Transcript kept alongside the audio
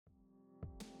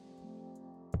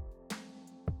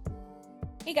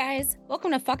Hey guys, welcome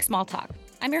to Fuck Small Talk.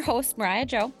 I'm your host, Mariah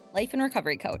Joe, life and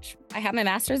recovery coach. I have my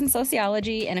master's in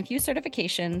sociology and a few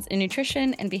certifications in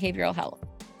nutrition and behavioral health.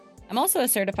 I'm also a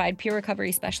certified peer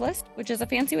recovery specialist, which is a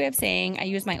fancy way of saying I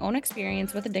use my own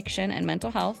experience with addiction and mental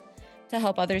health to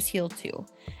help others heal too.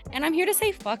 And I'm here to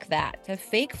say fuck that, to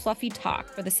fake fluffy talk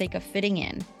for the sake of fitting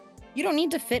in. You don't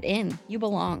need to fit in, you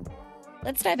belong.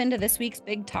 Let's dive into this week's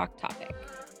big talk topic.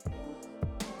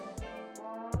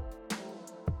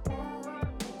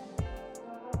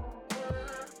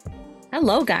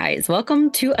 Hello, guys.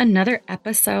 Welcome to another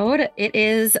episode. It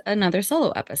is another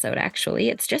solo episode, actually.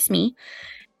 It's just me,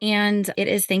 and it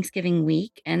is Thanksgiving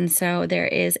week. And so there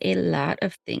is a lot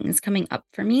of things coming up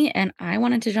for me, and I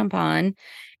wanted to jump on.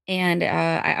 And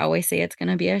I always say it's going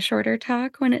to be a shorter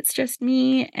talk when it's just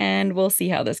me, and we'll see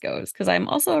how this goes because I'm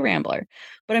also a rambler.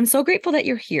 But I'm so grateful that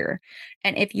you're here.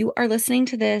 And if you are listening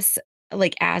to this,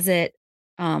 like as it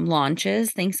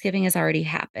launches, Thanksgiving has already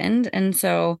happened. And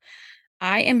so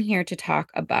I am here to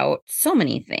talk about so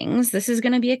many things. This is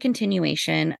going to be a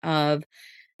continuation of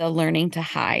the Learning to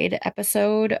Hide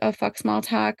episode of Fuck Small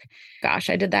Talk.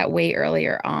 Gosh, I did that way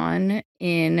earlier on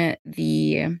in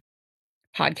the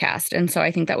podcast. And so I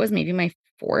think that was maybe my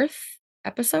fourth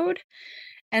episode.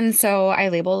 And so I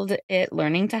labeled it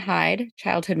Learning to Hide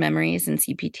Childhood Memories and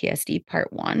CPTSD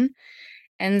Part One.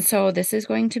 And so this is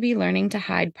going to be Learning to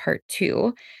Hide Part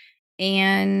Two.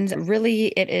 And really,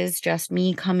 it is just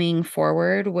me coming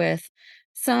forward with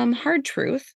some hard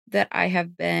truth that I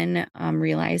have been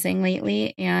realizing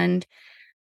lately. And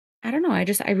I don't know,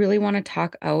 I really want to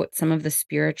talk out some of the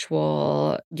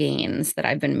spiritual gains that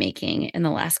I've been making in the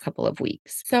last couple of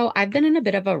weeks. So I've been in a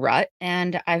bit of a rut,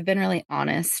 and I've been really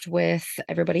honest with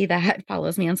everybody that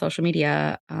follows me on social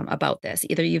media about this.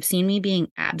 Either you've seen me being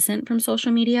absent from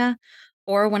social media,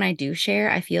 or when I do share,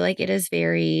 I feel like it is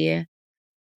very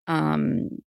um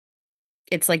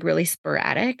it's, like, really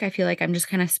sporadic. I feel like I'm just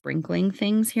kinda sprinkling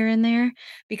things here and there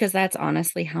because that's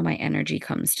honestly how my energy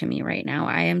comes to me right now.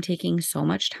 I am taking so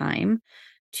much time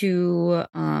to,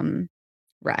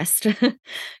 rest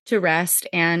to rest,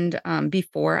 and,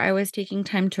 before I was taking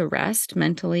time to rest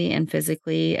mentally and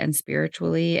physically and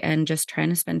spiritually and just trying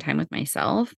to spend time with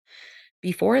myself,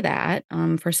 before that,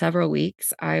 for several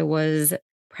weeks, I was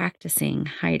practicing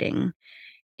hiding.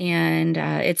 And,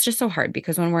 it's just so hard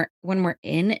because when we're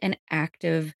in an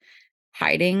active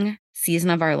hiding season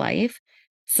of our life,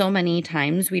 so many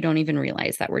times we don't even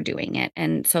realize that we're doing it.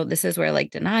 And so this is where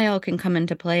like denial can come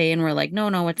into play and we're like, no,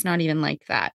 no, it's not even like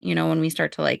that. When we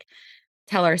start to like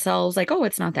tell ourselves like, oh,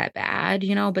 it's not that bad,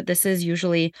 but this is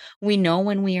usually we know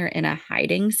when we are in a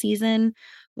hiding season,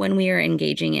 when we are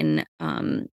engaging in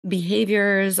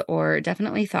behaviors or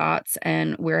definitely thoughts,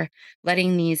 and we're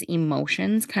letting these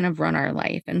emotions kind of run our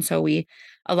life. And so we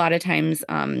a lot of times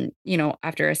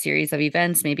after a series of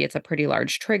events, maybe it's a pretty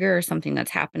large trigger or something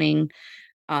that's happening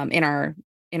in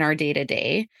our day to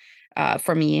day.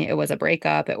 For me, it was a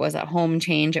breakup, it was a home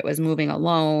change, it was moving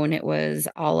alone, it was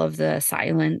all of the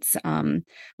silence,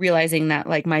 realizing that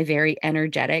like my very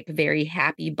energetic, very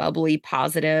happy, bubbly,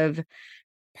 positive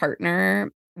partner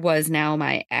was now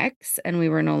my ex, and we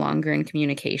were no longer in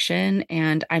communication.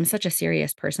 And I'm such a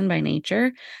serious person by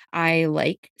nature. I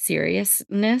like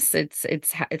seriousness.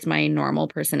 It's my normal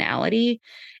personality.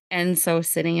 And so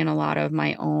sitting in a lot of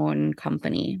my own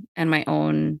company and my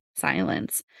own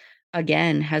silence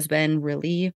again has been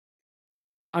really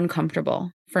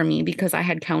uncomfortable for me because I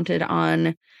had counted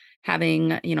on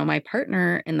having, my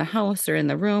partner in the house or in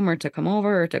the room or to come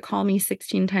over or to call me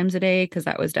 16 times a day because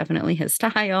that was definitely his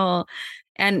style.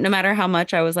 And no matter how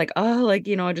much I was like, oh, like,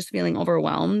 just feeling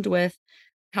overwhelmed with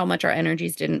how much our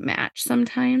energies didn't match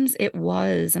sometimes, it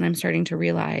was, and I'm starting to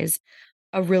realize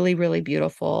a really, really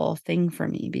beautiful thing for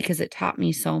me because it taught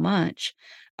me so much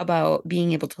about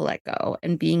being able to let go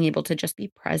and being able to just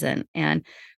be present. And,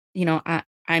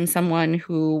 I'm someone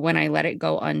who, when I let it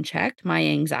go unchecked, my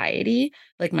anxiety,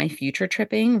 like my future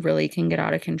tripping, really can get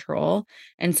out of control.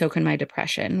 And so can my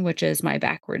depression, which is my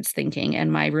backwards thinking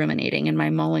and my ruminating and my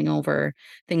mulling over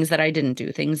things that I didn't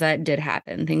do, things that did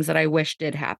happen, things that I wish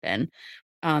did happen,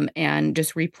 and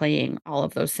just replaying all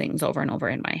of those things over and over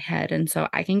in my head. And so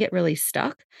I can get really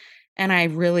stuck. And I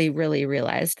really, really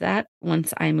realized that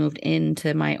once I moved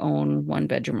into my own one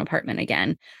bedroom apartment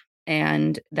again.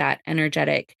 And that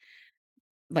energetic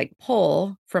like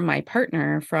pull from my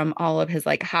partner from all of his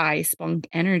like high spunk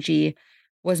energy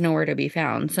was nowhere to be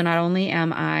found. So not only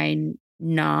am I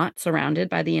not surrounded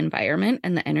by the environment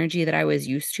and the energy that I was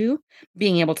used to,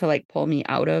 being able to like pull me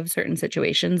out of certain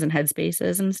situations and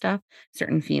headspaces and stuff,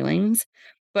 certain feelings,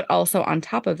 but also on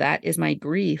top of that is my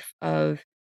grief of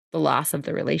the loss of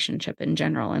the relationship in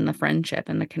general and the friendship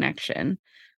and the connection.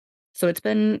 So it's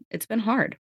been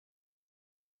hard.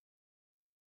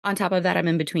 On top of that, I'm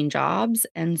in between jobs,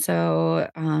 and so,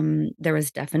 there was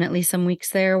definitely some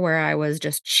weeks there where I was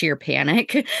just sheer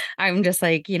panic. I'm just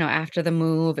like, after the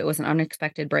move, it was an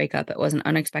unexpected breakup, it was an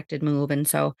unexpected move, and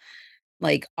so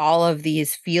like, all of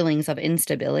these feelings of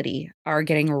instability are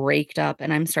getting raked up,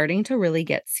 and I'm starting to really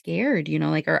get scared,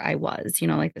 like or I was,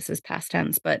 like, this is past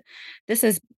tense, but this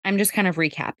is I'm just kind of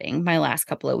recapping my last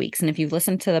couple of weeks, and if you've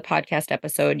listened to the podcast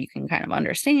episode, you can kind of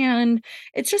understand.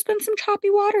 It's just been some choppy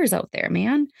waters out there,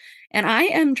 man, and I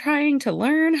am trying to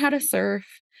learn how to surf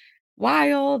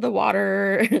while the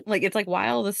water like, it's like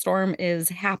while the storm is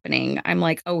happening, I'm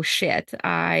like, "Oh, shit,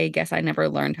 I guess I never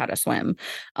learned how to swim."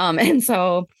 And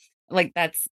so, like,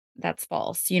 that's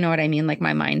false, you know what I mean? Like,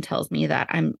 my mind tells me that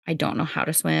I don't know how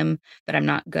to swim, that I'm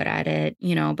not good at it,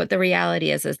 but the reality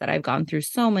is that I've gone through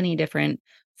so many different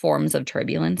forms of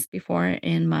turbulence before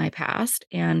in my past,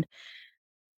 and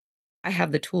I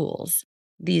have the tools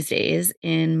these days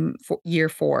in year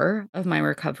 4 of my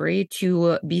recovery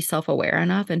to be self-aware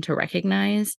enough and to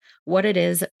recognize what it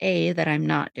is, A, that I'm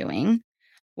not doing,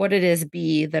 what it is,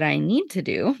 B, that I need to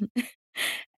do,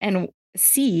 and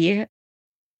C,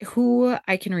 who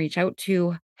I can reach out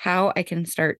to, how I can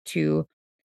start to,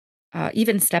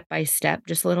 even step by step,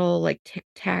 just little like tic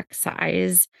tac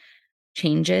size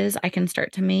changes I can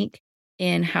start to make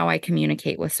in how I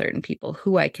communicate with certain people,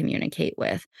 who I communicate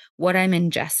with, what I'm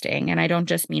ingesting. And I don't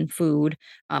just mean food,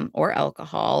 or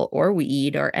alcohol or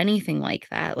weed or anything like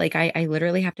that. Like I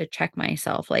literally have to check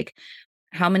myself. Like,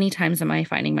 how many times am I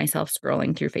finding myself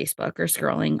scrolling through Facebook or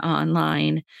scrolling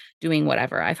online, doing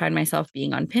whatever? I find myself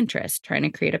being on Pinterest, trying to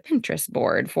create a Pinterest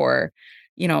board for,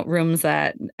 rooms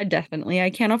that definitely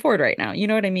I can't afford right now. You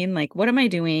know what I mean? Like, what am I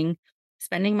doing?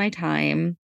 Spending my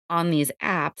time on these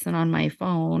apps and on my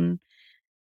phone.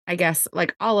 I guess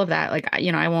like all of that, like,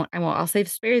 I'll save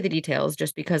spare the details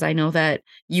just because I know that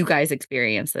you guys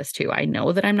experience this too. I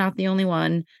know that I'm not the only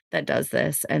one that does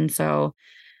this. And so,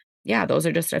 yeah, those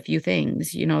are just a few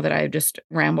things, that I've just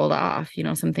rambled off,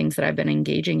 some things that I've been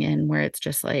engaging in where it's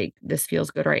just like, this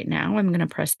feels good right now. I'm going to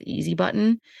press the easy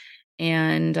button.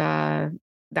 And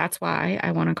that's why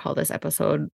I want to call this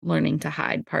episode Learning to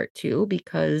Hide Part Two,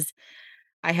 because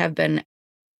I have been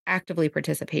actively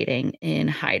participating in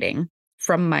hiding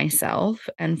from myself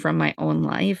and from my own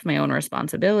life, my own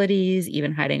responsibilities,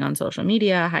 even hiding on social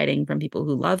media, hiding from people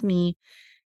who love me,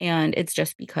 and it's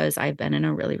just because I've been in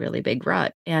a really, really big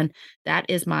rut. And that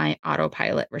is my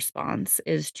autopilot response,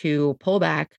 is to pull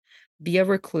back, be a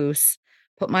recluse,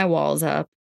 put my walls up,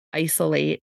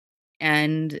 isolate,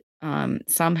 and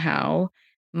somehow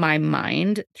my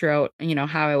mind throughout,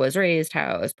 how I was raised,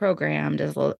 how I was programmed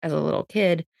as a little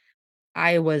kid,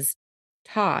 I was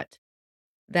taught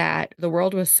that the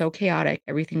world was so chaotic,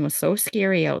 everything was so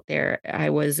scary out there. I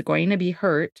was going to be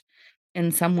hurt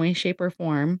in some way, shape, or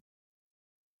form.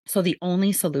 So the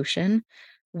only solution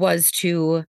was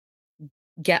to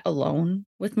get alone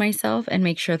with myself and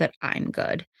make sure that I'm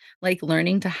good. Like,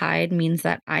 learning to hide means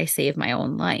that I save my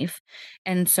own life.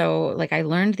 And so, like, I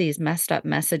learned these messed up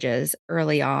messages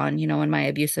early on, in my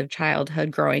abusive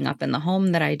childhood growing up in the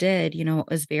home that I did, it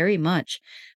was very much,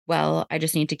 well, I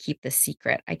just need to keep this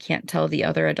secret. I can't tell the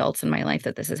other adults in my life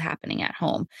that this is happening at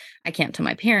home. I can't tell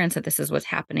my parents that this is what's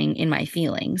happening in my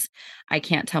feelings. I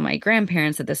can't tell my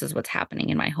grandparents that this is what's happening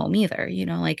in my home either.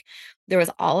 Like, there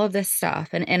was all of this stuff,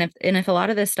 and if a lot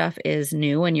of this stuff is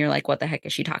new and you're like, "What the heck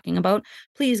is she talking about?"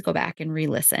 Please go back and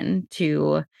re-listen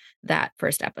to that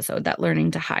first episode, that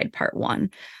Learning to Hide Part 1.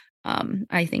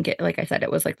 I think it like I said,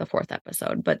 it was like the 4th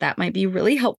episode, but that might be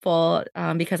really helpful,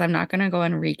 because I'm not gonna go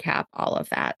and recap all of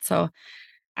that. So,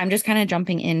 I'm just kinda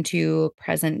jumping into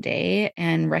present day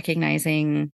and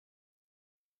recognizing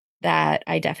that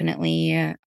I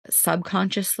definitely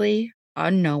subconsciously,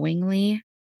 unknowingly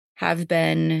have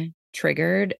been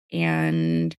triggered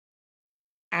and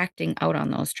acting out on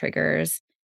those triggers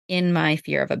in my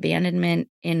fear of abandonment,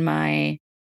 in my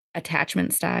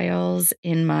attachment styles,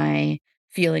 in my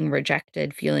feeling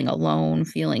rejected, feeling alone,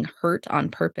 feeling hurt on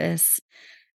purpose.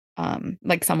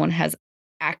 Like someone has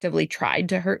actively tried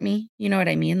to hurt me. You know what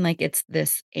I mean? Like, it's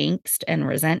this angst and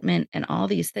resentment and all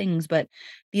these things. But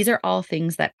these are all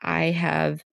things that I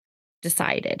have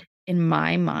decided in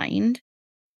my mind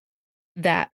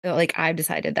that like, I've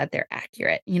decided that they're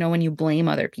accurate. When you blame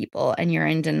other people and you're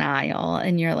in denial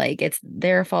and you're like, "It's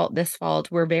their fault, this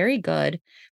fault," we're very good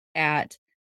at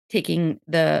taking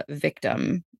the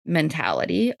victim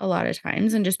mentality a lot of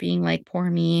times and just being like, "Poor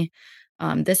me.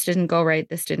 This didn't go right.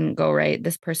 This didn't go right.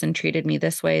 This person treated me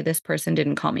this way. This person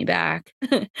didn't call me back.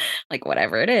 Like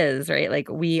whatever it is, right? Like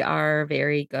we are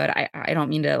very good. I don't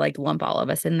mean to like lump all of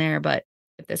us in there, but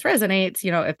if this resonates,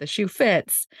 if the shoe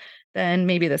fits, then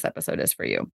maybe this episode is for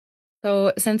you.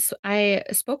 So, since I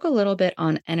spoke a little bit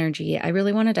on energy, I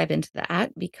really want to dive into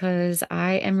that because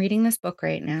I am reading this book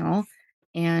right now.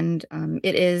 And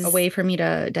it is a way for me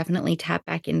to definitely tap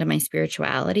back into my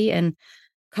spirituality and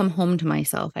come home to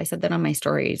myself. I said that on my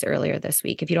stories earlier this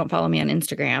week. If you don't follow me on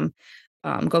Instagram,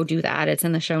 go do that. It's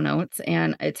in the show notes.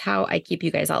 And it's how I keep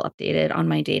you guys all updated on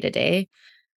my day to day.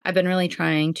 I've been really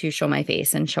trying to show my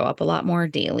face and show up a lot more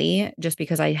daily just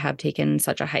because I have taken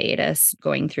such a hiatus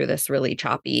going through this really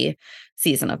choppy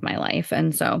season of my life.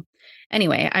 And so,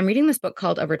 anyway, I'm reading this book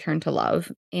called A Return to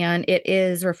Love, and it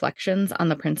is reflections on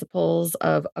the principles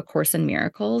of A Course in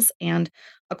Miracles. And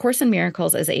A Course in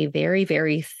Miracles is a very,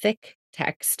 very thick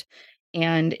text,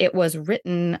 and it was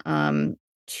written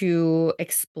to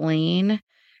explain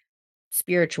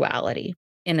spirituality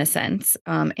in a sense,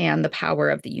 and the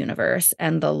power of the universe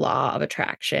and the law of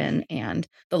attraction and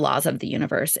the laws of the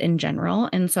universe in general.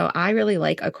 And so I really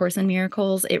like A Course in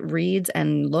Miracles. It reads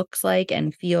and looks like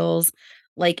and feels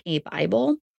like a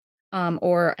Bible,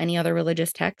 or any other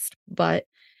religious text, but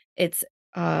it's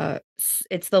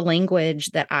it's the language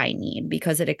that I need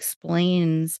because it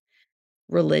explains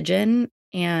religion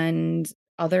and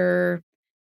other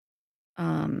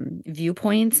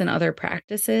viewpoints and other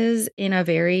practices in a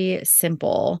very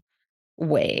simple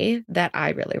way that I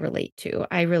really relate to.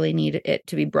 I really need it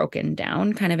to be broken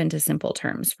down kind of into simple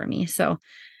terms for me. So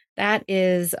that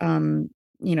is,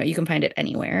 you can find it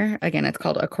anywhere. Again, it's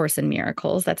called A Course in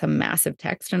Miracles. That's a massive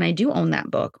text. And I do own that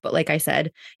book. But like I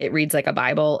said, it reads like a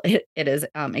Bible. It is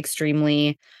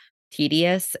extremely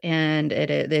tedious and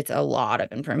it's a lot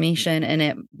of information, and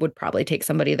it would probably take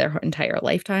somebody their entire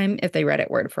lifetime if they read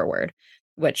it word for word,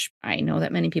 which I know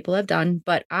that many people have done.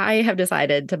 But I have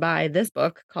decided to buy this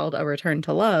book called A Return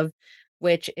to Love,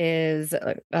 which is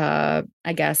I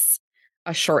guess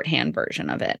a shorthand version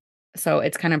of it. So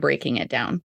it's kind of breaking it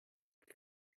down.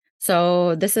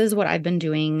 So this is what I've been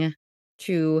doing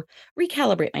to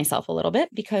recalibrate myself a little bit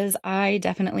because I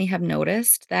definitely have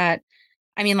noticed that,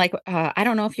 I mean, like, I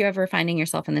don't know if you're ever finding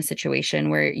yourself in this situation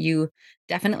where you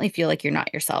definitely feel like you're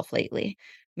not yourself lately.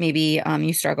 Maybe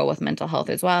you struggle with mental health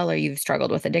as well, or you've struggled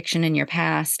with addiction in your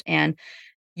past, and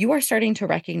you are starting to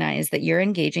recognize that you're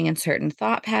engaging in certain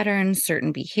thought patterns,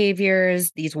 certain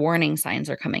behaviors. These warning signs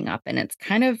are coming up, and it's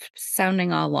kind of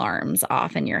sounding alarms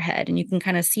off in your head. And you can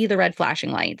kind of see the red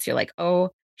flashing lights. You're like,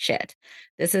 oh shit,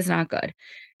 this is not good.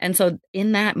 And so,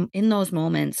 in those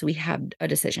moments, we have a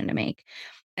decision to make.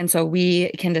 And so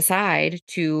we can decide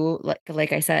to,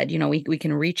 like I said, we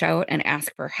can reach out and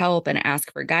ask for help and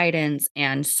ask for guidance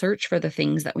and search for the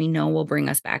things that we know will bring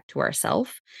us back to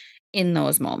ourself in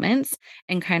those moments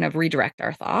and kind of redirect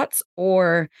our thoughts,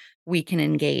 or we can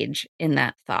engage in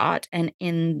that thought and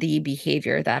in the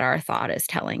behavior that our thought is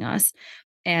telling us.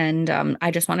 And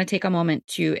I just want to take a moment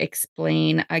to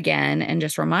explain again and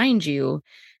just remind you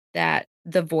that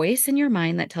the voice in your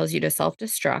mind that tells you to self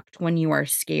destruct when you are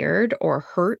scared or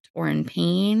hurt or in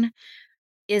pain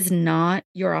is not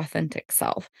your authentic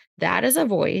self. That is a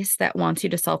voice that wants you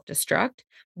to self destruct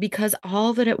because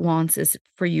all that it wants is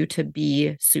for you to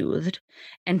be soothed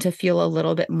and to feel a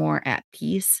little bit more at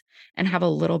peace and have a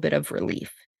little bit of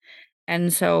relief.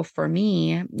 And so for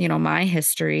me, my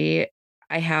history,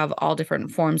 I have all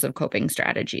different forms of coping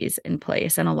strategies in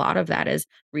place. And a lot of that is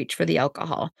reach for the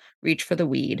alcohol, reach for the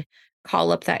weed,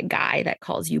 call up that guy that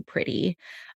calls you pretty.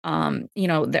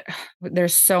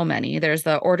 There's so many. There's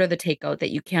the order the takeout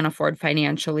that you can't afford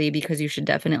financially because you should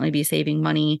definitely be saving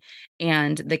money,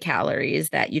 and the calories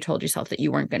that you told yourself that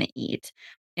you weren't going to eat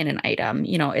in an item.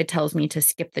 It tells me to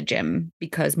skip the gym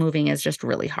because moving is just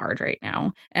really hard right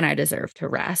now and I deserve to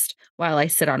rest while I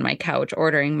sit on my couch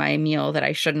ordering my meal that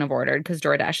I shouldn't have ordered because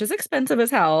DoorDash is expensive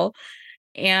as hell.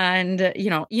 And you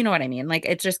know what I mean? Like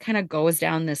it just kind of goes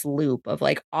down this loop of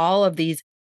like all of these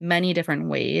many different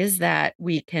ways that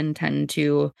we can tend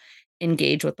to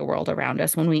engage with the world around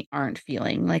us when we aren't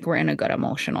feeling like we're in a good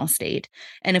emotional state.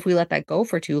 And if we let that go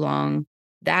for too long,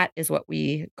 that is what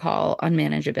we call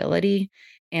unmanageability.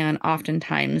 And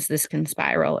oftentimes this can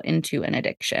spiral into an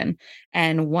addiction.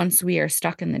 And once we are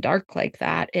stuck in the dark like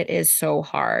that, it is so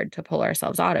hard to pull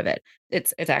ourselves out of it.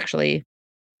 It's actually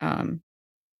um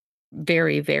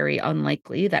very, very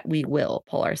unlikely that we will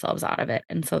pull ourselves out of it.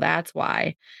 And so that's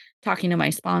why talking to my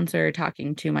sponsor,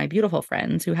 talking to my beautiful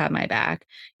friends who have my back,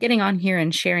 getting on here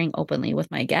and sharing openly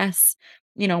with my guests,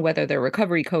 whether they're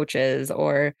recovery coaches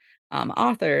or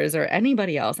authors or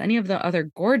anybody else, any of the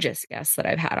other gorgeous guests that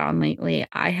I've had on lately,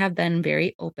 I have been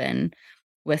very open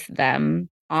with them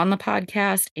on the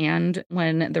podcast and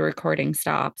when the recording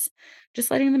stops, just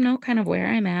letting them know kind of where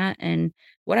I'm at and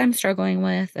what I'm struggling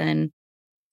with. And,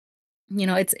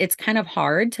 it's kind of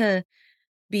hard to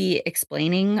be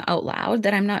explaining out loud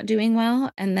that I'm not doing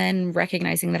well and then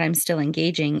recognizing that I'm still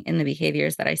engaging in the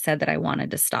behaviors that I said that I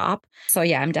wanted to stop. So,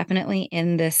 yeah, I'm definitely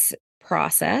in this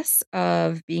process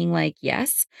of being like,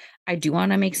 yes, I do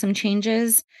want to make some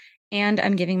changes. And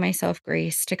I'm giving myself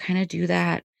grace to kind of do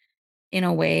that in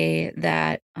a way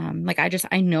that, like,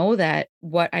 I know that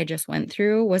what I just went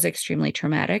through was extremely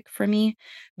traumatic for me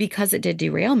because it did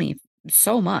derail me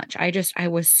so much. I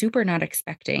was super not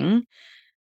expecting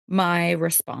my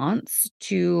response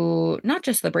to not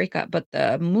just the breakup, but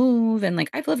the move. And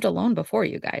like, I've lived alone before,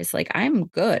 you guys. Like, I'm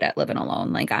good at living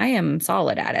alone. Like, I am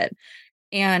solid at it.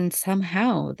 And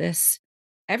somehow,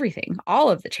 everything, all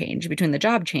of the change between the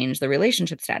job change, the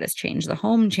relationship status change, the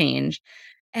home change,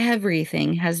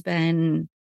 everything has been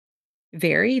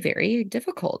very, very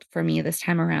difficult for me this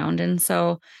time around. And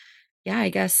so, yeah, I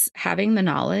guess having the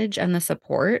knowledge and the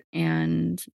support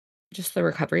and just the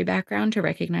recovery background to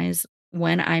recognize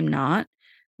when I'm not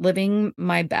living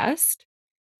my best,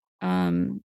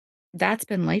 um, that's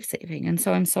been life saving. And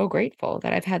so I'm so grateful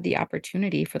that I've had the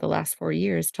opportunity for the last 4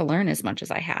 years to learn as much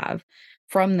as I have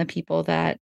from the people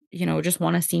that, just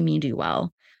want to see me do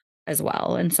well as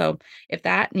well. And so if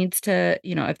that needs to,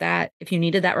 if you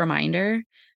needed that reminder,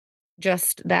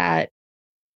 just that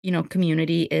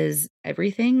community is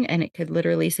everything and it could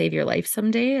literally save your life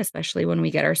someday, especially when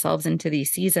we get ourselves into these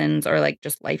seasons or like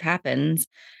just life happens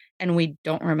and we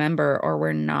don't remember or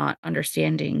we're not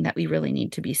understanding that we really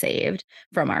need to be saved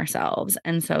from ourselves.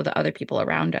 And so the other people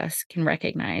around us can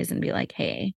recognize and be like,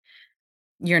 hey,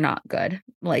 you're not good.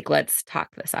 Like, let's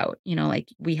talk this out. Like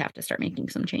we have to start making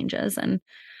some changes. And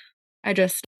I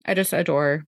just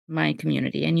adore my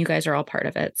community and you guys are all part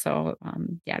of it. So,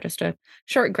 yeah, just a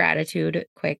short gratitude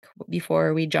quick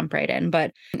before we jump right in.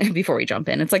 But before we jump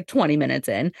in, it's like 20 minutes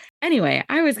in. Anyway,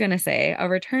 I was going to say A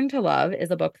Return to Love is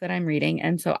a book that I'm reading.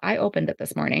 And so I opened it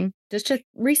this morning just to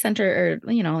recenter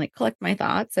or, like collect my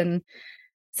thoughts and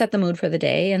set the mood for the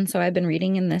day. And so I've been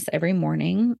reading in this every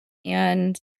morning.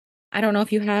 And I don't know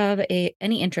if you have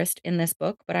any interest in this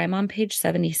book, but I'm on page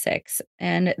 76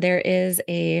 and there is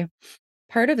a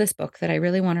part of this book that I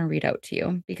really want to read out to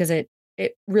you because it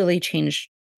really changed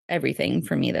everything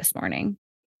for me this morning.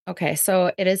 Okay,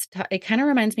 so it kind of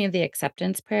reminds me of the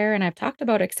acceptance prayer and I've talked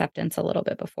about acceptance a little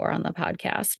bit before on the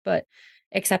podcast, but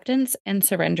acceptance and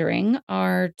surrendering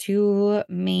are two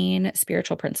main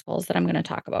spiritual principles that I'm going to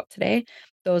talk about today.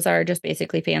 Those are just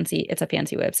basically it's a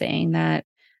fancy way of saying that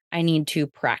I need to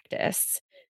practice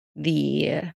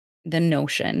the the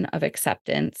notion of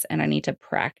acceptance and I need to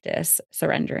practice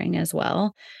surrendering as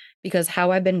well. Because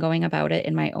how I've been going about it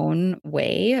in my own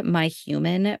way, my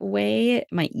human way,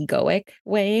 my egoic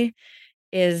way,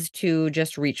 is to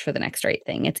just reach for the next right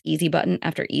thing. It's easy button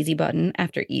after easy button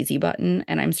after easy button.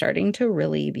 And I'm starting to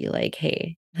really be like,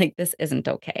 hey, like this isn't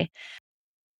okay.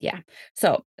 Yeah.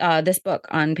 So, this book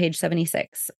on page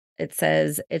 76, it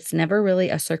says, it's never really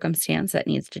a circumstance that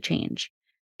needs to change.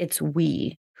 It's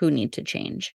we who need to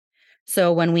change.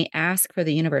 So, when we ask for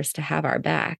the universe to have our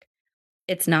back,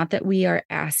 it's not that we are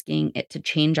asking it to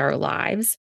change our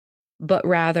lives, but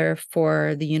rather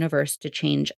for the universe to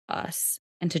change us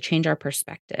and to change our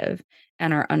perspective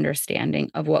and our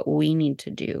understanding of what we need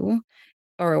to do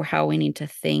or how we need to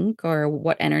think or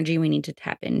what energy we need to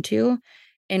tap into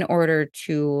in order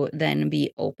to then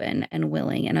be open and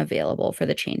willing and available for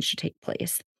the change to take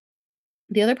place.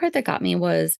 The other part that got me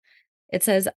was it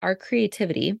says our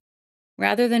creativity,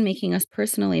 rather than making us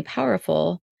personally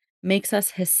powerful, makes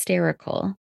us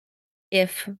hysterical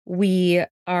if we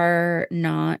are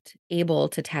not able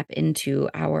to tap into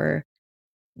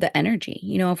the energy.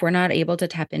 If we're not able to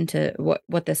tap into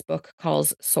what this book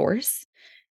calls source,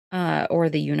 or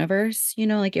the universe,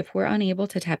 like if we're unable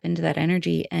to tap into that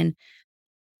energy and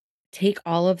take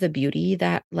all of the beauty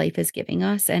that life is giving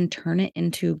us and turn it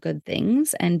into good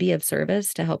things and be of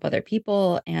service to help other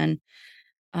people and,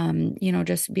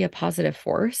 just be a positive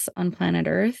force on planet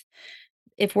Earth.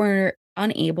 If we're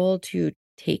unable to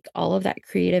take all of that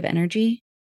creative energy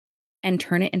and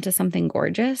turn it into something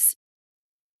gorgeous,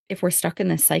 if we're stuck in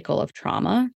this cycle of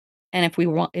trauma and if we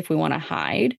want to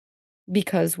hide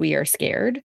because we are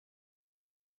scared,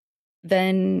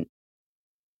 then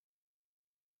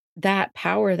that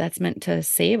power that's meant to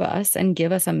save us and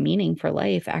give us a meaning for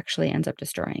life actually ends up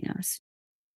destroying us.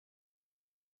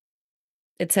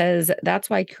 It says that's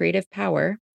why creative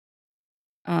power,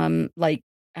 like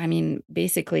I mean,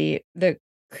 basically the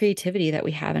creativity that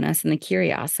we have in us and the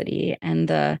curiosity and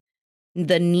the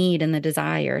need and the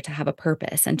desire to have a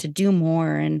purpose and to do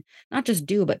more and not just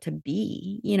do, but to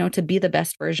be, to be the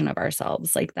best version of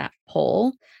ourselves, like that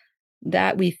pull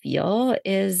that we feel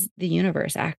is the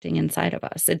universe acting inside of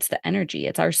us. It's the energy,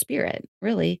 it's our spirit,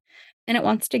 really. And it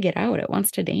wants to get out, it wants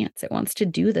to dance, it wants to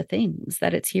do the things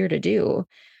that it's here to do.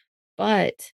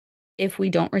 But if we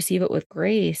don't receive it with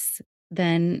grace,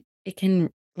 then it can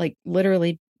like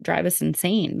literally drive us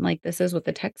insane. Like this is what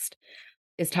the text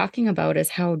is talking about is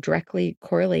how directly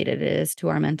correlated it is to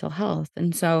our mental health.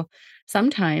 And so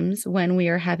sometimes when we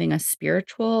are having a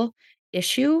spiritual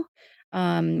issue,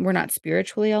 we're not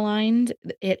spiritually aligned,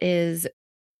 it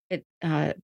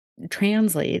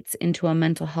translates into a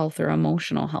mental health or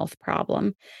emotional health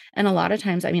problem. And a lot of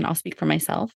times, I mean, I'll speak for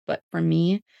myself, but for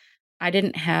me, I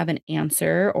didn't have an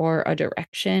answer or a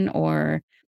direction or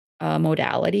a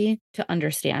modality to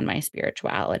understand my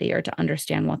spirituality or to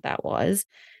understand what that was.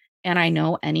 And I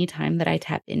know anytime that I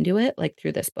tap into it, like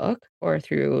through this book or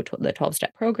through the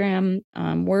 12-step program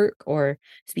work or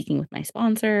speaking with my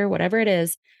sponsor, whatever it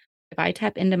is, if I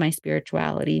tap into my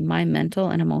spirituality, my mental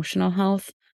and emotional health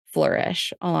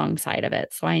flourish alongside of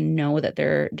it. So I know that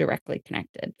they're directly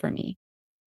connected for me.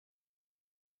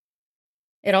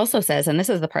 It also says, and this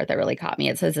is the part that really caught me,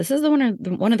 it says, "This is one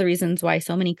of the reasons why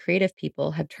so many creative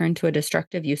people have turned to a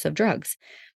destructive use of drugs.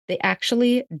 They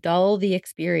actually dull the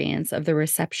experience of the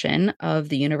reception of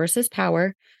the universe's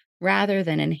power rather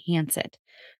than enhance it."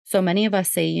 So many of us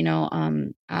say,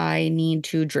 I need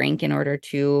to drink in order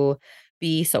to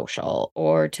be social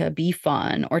or to be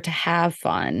fun or to have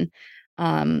fun.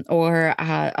 Or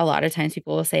a lot of times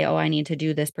people will say, oh, I need to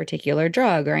do this particular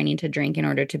drug or I need to drink in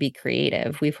order to be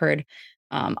creative. We've heard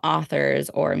authors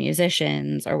or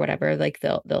musicians or whatever, like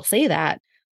they'll say that,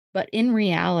 but in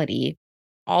reality,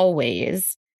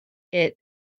 always it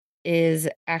is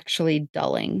actually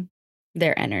dulling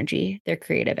their energy, their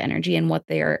creative energy, and what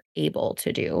they are able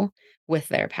to do with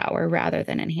their power rather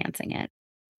than enhancing it.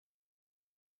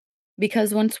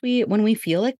 Because when we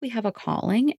feel like we have a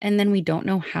calling and then we don't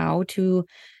know how to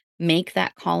make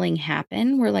that calling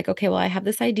happen, we're like, okay, well, I have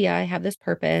this idea, I have this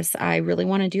purpose, I really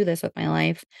want to do this with my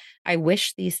life. I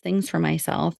wish these things for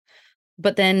myself.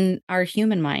 But then our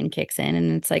human mind kicks in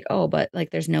and it's like, "Oh, but,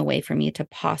 like, there's no way for me to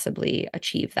possibly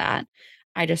achieve that.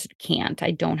 I just can't.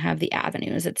 I don't have the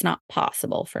avenues. It's not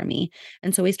possible for me."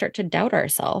 And so we start to doubt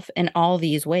ourselves in all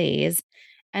these ways,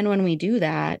 and when we do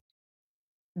that,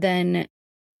 then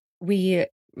we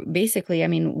basically, I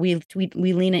mean, we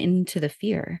lean into the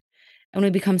fear, and we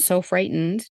become so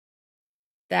frightened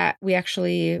that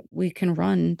we can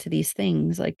run to these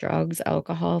things like drugs,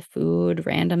 alcohol, food,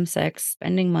 random sex,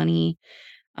 spending money,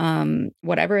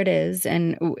 whatever it is,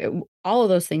 and all of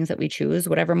those things that we choose,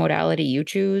 whatever modality you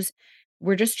choose,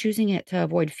 we're just choosing it to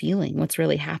avoid feeling what's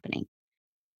really happening.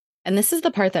 And this is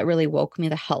the part that really woke me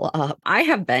the hell up. I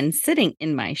have been sitting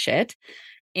in my shit,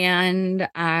 and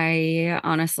I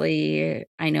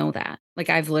know that. Like,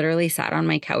 I've literally sat on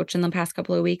my couch in the past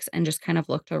couple of weeks and just kind of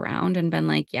looked around and been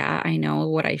like, yeah, I know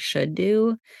what I should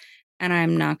do, and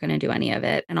I'm not gonna do any of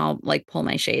it, and I'll, like, pull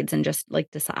my shades and just, like,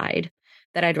 decide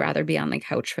that I'd rather be on the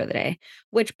couch for the day.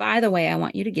 Which, by the way, I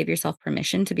want you to give yourself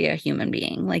permission to be a human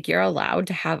being, like, you're allowed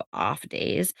to have off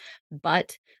days,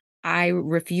 but I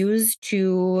refuse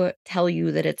to tell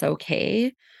you that it's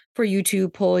okay for you to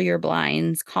pull your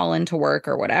blinds, call into work,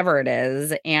 or whatever it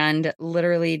is, and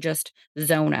literally just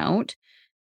zone out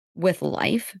with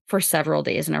life for several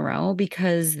days in a row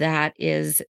because that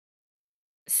is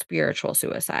spiritual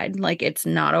suicide. Like, it's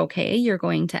not okay. You're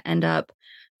going to end up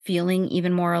feeling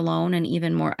even more alone and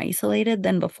even more isolated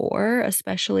than before,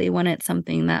 especially when it's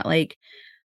something like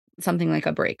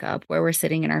a breakup where we're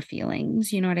sitting in our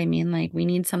feelings. You know what I mean? Like, we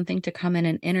need something to come in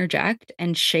and interject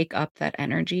and shake up that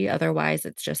energy. Otherwise,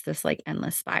 it's just this like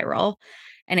endless spiral.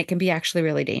 And it can be actually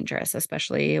really dangerous,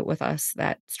 especially with us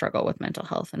that struggle with mental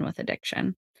health and with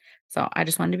addiction. So I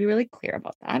just wanted to be really clear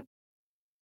about that.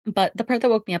 But the part that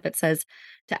woke me up, it says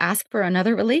to ask for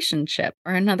another relationship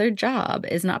or another job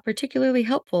is not particularly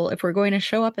helpful if we're going to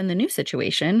show up in the new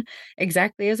situation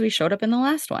exactly as we showed up in the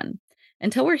last one.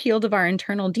 Until we're healed of our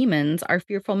internal demons, our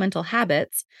fearful mental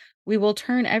habits, we will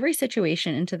turn every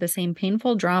situation into the same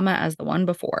painful drama as the one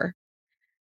before.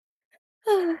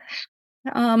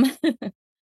 um,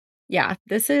 yeah,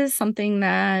 this is something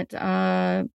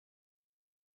that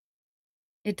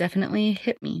it definitely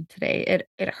hit me today.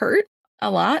 It hurt a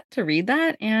lot to read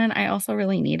that, and I also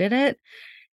really needed it.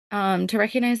 To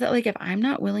recognize that, like, if I'm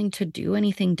not willing to do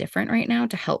anything different right now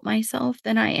to help myself,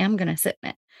 then I am gonna sit in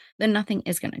it. Then nothing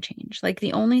is gonna change. Like,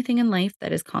 the only thing in life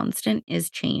that is constant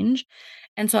is change,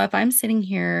 And so if I'm sitting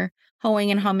here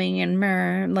hoeing and humming and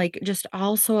meh, like just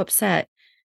all so upset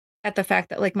at the fact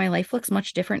that like my life looks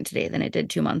much different today than it did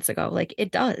 2 months ago, like it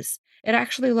does. It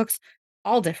actually looks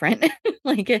all different.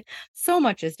 like so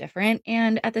much is different.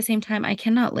 And at the same time, I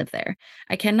cannot live there.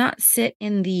 I cannot sit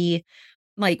in the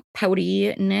like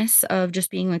poutiness of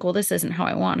just being like, well, this isn't how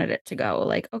I wanted it to go.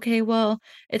 Like, okay, well,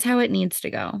 it's how it needs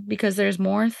to go because there's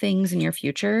more things in your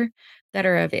future that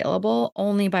are available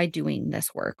only by doing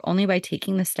this work, only by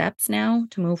taking the steps now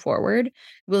to move forward.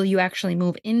 Will you actually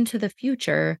move into the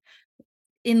future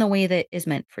in the way that is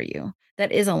meant for you,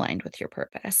 that is aligned with your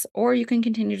purpose? Or you can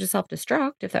continue to self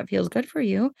destruct if that feels good for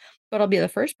you. But I'll be the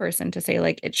first person to say,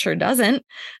 like, it sure doesn't.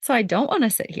 So I don't want to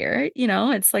sit here.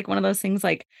 It's like one of those things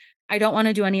like, I don't want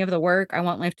to do any of the work. I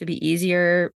want life to be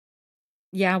easier.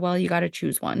 Yeah, well, you got to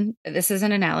choose one. This is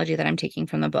an analogy that I'm taking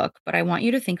from the book, but I want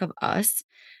you to think of us,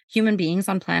 human beings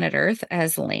on planet Earth,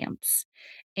 as lamps.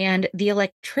 And the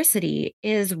electricity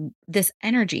is this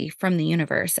energy from the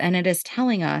universe, and it is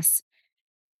telling us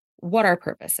what our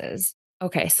purpose is.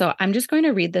 Okay, so I'm just going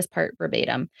to read this part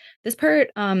verbatim. This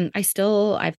part,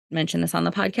 I've mentioned this on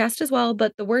the podcast as well,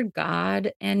 but the word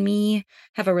God and me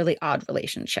have a really odd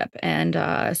relationship. And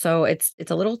so it's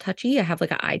a little touchy. I have like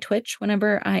an eye twitch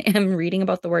whenever I am reading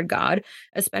about the word God,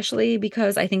 especially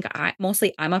because I think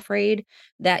I'm afraid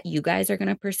that you guys are going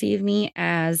to perceive me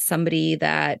as somebody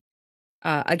that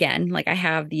again, like I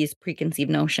have these preconceived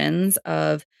notions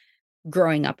of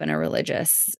growing up in a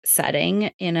religious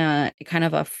setting in a kind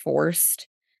of a forced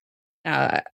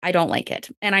I don't like it.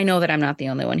 And I know that I'm not the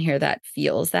only one here that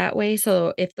feels that way.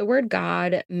 So if the word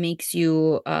God makes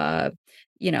you it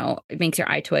makes your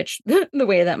eye twitch the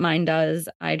way that mine does,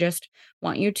 I just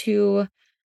want you to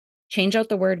change out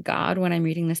the word God when I'm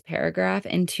reading this paragraph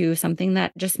into something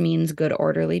that just means good,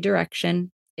 orderly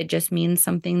direction. It just means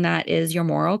something that is your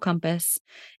moral compass.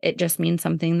 It just means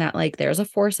something that, like, there's a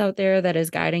force out there that is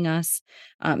guiding us.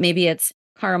 Maybe it's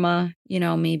karma,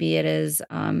 maybe it is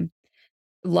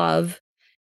love,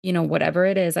 whatever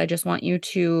it is. I just want you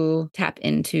to tap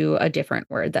into a different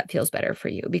word that feels better for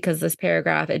you because this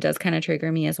paragraph, it does kind of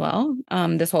trigger me as well.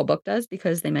 This whole book does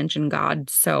because they mention God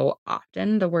so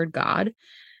often, the word God.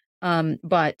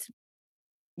 But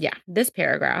yeah, this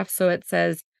paragraph. So it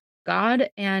says, God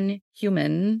and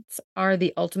humans are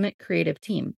the ultimate creative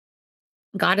team.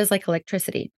 God is like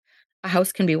electricity. A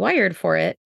house can be wired for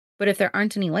it, but if there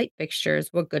aren't any light fixtures,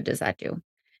 what good does that do?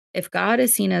 If God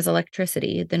is seen as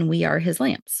electricity, then we are his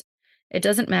lamps. It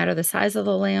doesn't matter the size of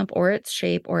the lamp or its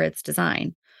shape or its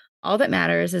design. All that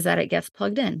matters is that it gets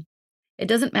plugged in. It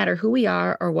doesn't matter who we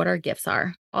are or what our gifts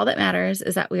are. All that matters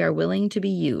is that we are willing to be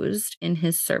used in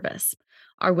his service.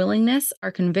 Our willingness,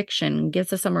 our conviction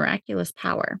gives us a miraculous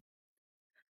power.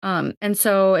 And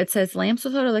so it says, lamps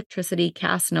without electricity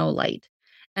cast no light,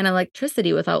 and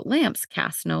electricity without lamps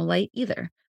casts no light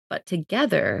either. But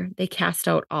together they cast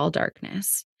out all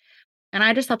darkness. And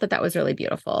I just thought that that was really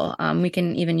beautiful. We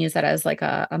can even use that as like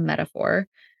a metaphor.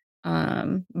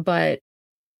 But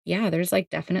yeah, there's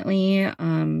definitely a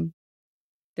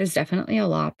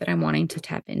lot that I'm wanting to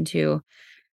tap into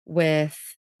with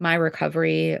my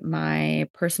recovery, my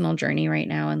personal journey right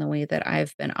now, and the way that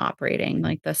I've been operating.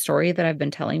 Like the story that I've been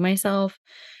telling myself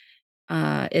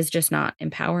is just not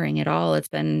empowering at all. It's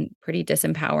been pretty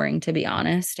disempowering, to be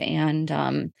honest. And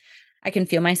I can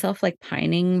feel myself like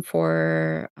pining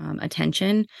for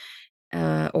attention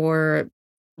or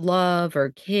love or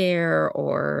care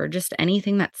or just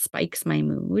anything that spikes my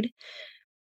mood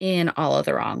in all of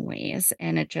the wrong ways.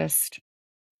 And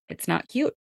it's not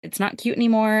cute. It's not cute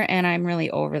anymore, and I'm really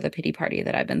over the pity party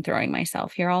that I've been throwing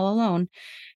myself here all alone.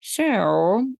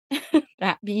 So,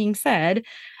 that being said,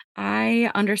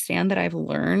 I understand that I've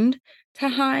learned to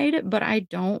hide, but I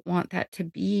don't want that to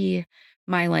be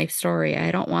my life story.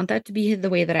 I don't want that to be the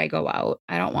way that I go out.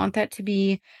 I don't want that to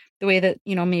be the way that,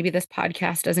 maybe this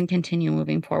podcast doesn't continue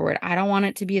moving forward. I don't want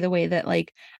it to be the way that,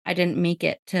 like, I didn't make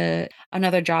it to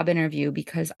another job interview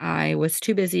because I was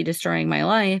too busy destroying my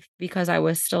life because I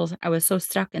was so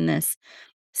stuck in this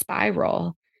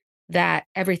spiral that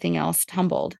everything else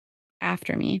tumbled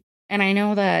after me. And I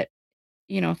know that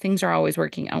things are always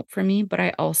working out for me, but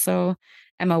I also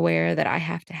am aware that I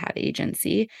have to have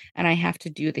agency and I have to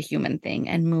do the human thing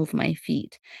and move my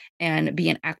feet and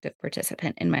be an active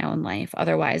participant in my own life.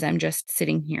 Otherwise, I'm just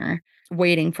sitting here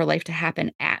waiting for life to happen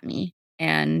at me.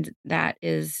 And that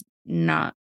is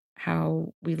not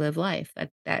how we live life.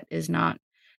 That is not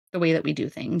the way that we do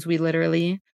things. We,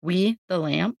 the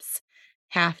lamps,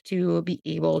 have to be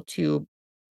able to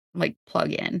like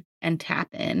plug in and tap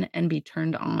in and be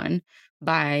turned on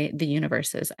by the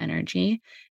universe's energy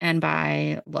and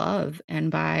by love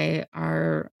and by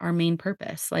our main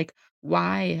purpose. Like,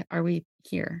 why are we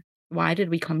here? Why did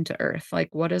we come to earth?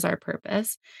 Like, what is our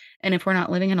purpose? And if we're not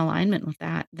living in alignment with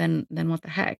that, then what the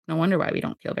heck? No wonder why we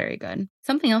don't feel very good.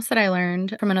 Something else that I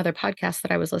learned from another podcast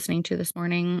that I was listening to this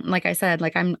morning, like I said,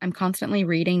 like I'm constantly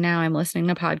reading now, I'm listening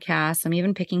to podcasts, I'm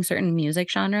even picking certain music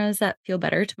genres that feel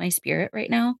better to my spirit right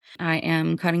now. I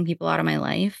am cutting people out of my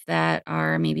life that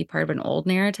are maybe part of an old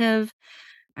narrative.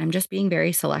 I'm just being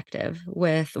very selective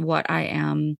with what I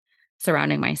am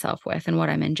surrounding myself with and what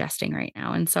I'm ingesting right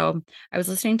now. And so I was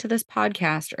listening to this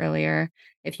podcast earlier.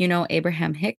 If you know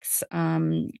Abraham Hicks,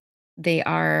 they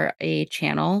are a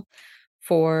channel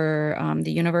for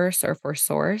the universe or for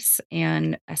source.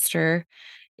 And Esther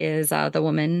is the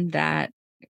woman that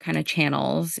kind of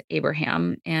channels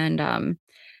Abraham. And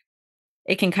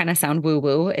it can kinda sound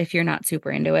woo-woo if you're not super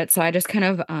into it, so I just kind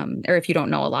of, or if you don't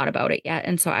know a lot about it yet,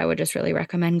 and so I would just really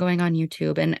recommend going on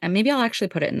YouTube, and maybe I'll actually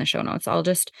put it in the show notes.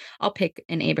 I'll pick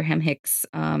an Abraham Hicks,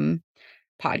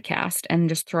 podcast and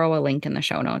just throw a link in the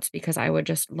show notes because I would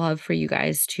just love for you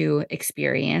guys to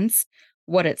experience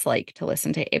what it's like to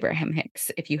listen to Abraham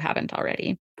Hicks if you haven't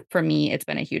already. For me, it's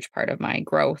been a huge part of my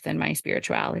growth and my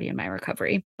spirituality and my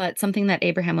recovery. But something that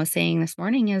Abraham was saying this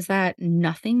morning is that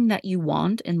nothing that you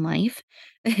want in life,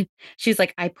 she's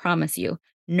like, I promise you,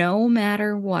 no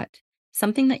matter what,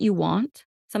 something that you want,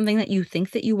 something that you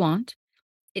think that you want,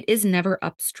 it is never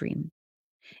upstream.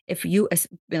 If you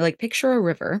like picture a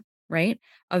river, right?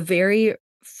 A very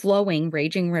flowing,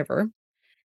 raging river.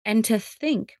 And to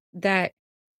think that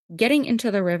getting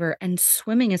into the river and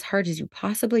swimming as hard as you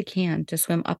possibly can to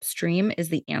swim upstream is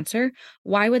the answer.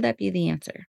 Why would that be the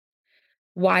answer?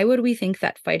 Why would we think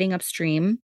that fighting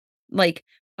upstream, like,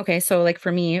 okay, so like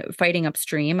for me, fighting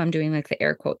upstream, I'm doing like the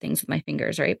air quote things with my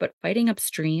fingers, right? But fighting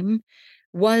upstream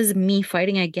was me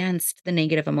fighting against the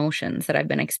negative emotions that I've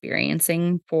been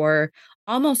experiencing for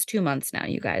almost 2 months now,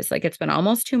 you guys. Like it's been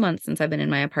almost 2 months since I've been in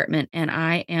my apartment, and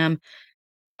I am,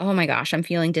 oh my gosh, I'm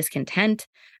feeling discontent.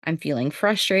 I'm feeling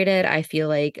frustrated. I feel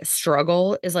like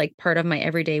struggle is like part of my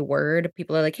everyday word.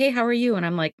 People are like, "Hey, how are you?" And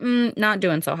I'm like, not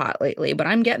doing so hot lately, but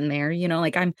I'm getting there.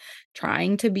 Like I'm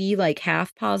trying to be like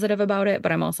half positive about it,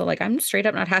 but I'm also like, I'm straight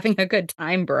up not having a good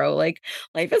time, bro. Like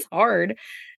life is hard.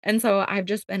 And so I've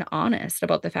just been honest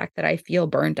about the fact that I feel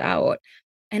burnt out.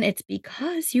 And it's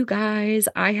because, you guys,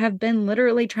 I have been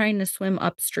literally trying to swim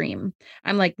upstream.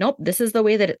 I'm like, nope, this is the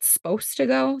way that it's supposed to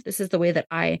go. This is the way that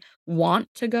I want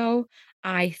to go.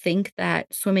 I think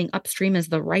that swimming upstream is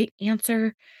the right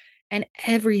answer. And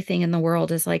everything in the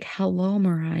world is like, hello,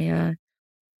 Mariah.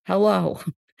 Hello.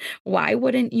 Why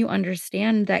wouldn't you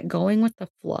understand that going with the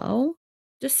flow?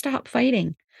 Just stop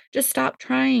fighting. Just stop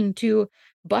trying to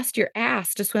bust your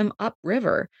ass to swim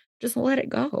upriver. Just let it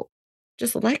go.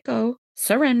 Just let go,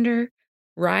 surrender,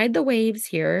 ride the waves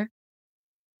here,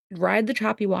 ride the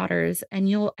choppy waters, and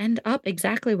you'll end up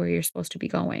exactly where you're supposed to be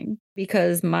going.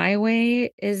 Because my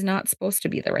way is not supposed to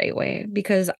be the right way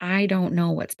because I don't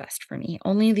know what's best for me.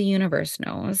 Only the universe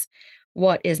knows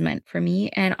what is meant for me.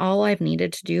 And all I've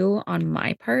needed to do on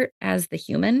my part as the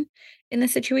human in the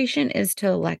situation is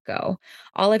to let go.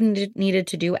 All I've needed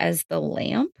to do as the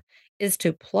lamp is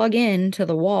to plug in to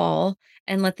the wall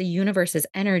and let the universe's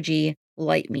energy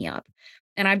light me up.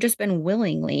 And I've just been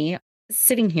willingly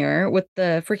sitting here with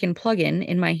the freaking plug-in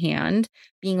in my hand,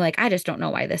 being like, "I just don't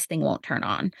know why this thing won't turn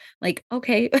on." Like,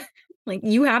 okay, like,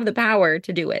 you have the power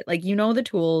to do it. Like, you know the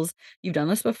tools, you've done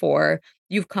this before,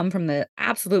 you've come from the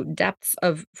absolute depths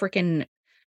of freaking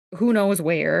who knows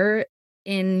where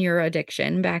in your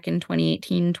addiction back in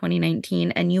 2018,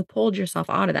 2019, and you pulled yourself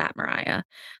out of that, Mariah.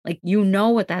 Like, you know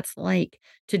what that's like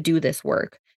to do this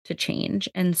work, to change.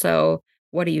 And so,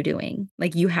 what are you doing?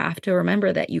 Like, you have to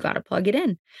remember that you got to plug it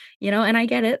in, and I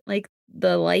get it. Like,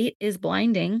 the light is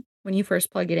blinding when you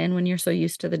first plug it in, when you're so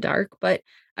used to the dark. But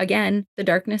again, the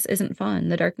darkness isn't fun.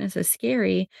 The darkness is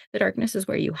scary. The darkness is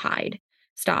where you hide.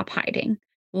 Stop hiding.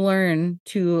 Learn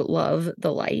to love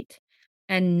the light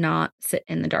and not sit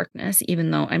in the darkness,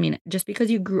 even though, I mean, just because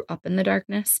you grew up in the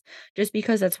darkness, just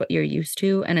because that's what you're used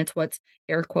to and it's what's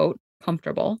air quote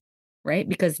comfortable, right?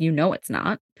 Because you know it's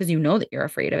not, because you know that you're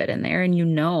afraid of it in there and you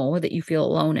know that you feel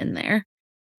alone in there.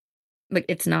 Like,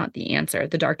 it's not the answer.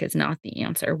 The dark is not the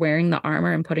answer. Wearing the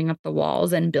armor and putting up the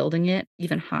walls and building it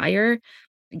even higher,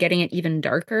 getting it even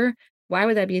darker, why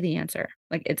would that be the answer?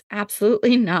 Like, it's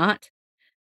absolutely not.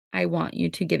 I want you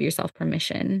to give yourself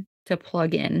permission to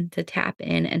plug in, to tap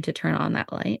in, and to turn on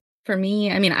that light. For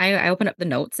me, I mean, I opened up the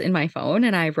notes in my phone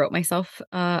and I wrote myself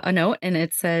a note and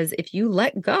it says, if you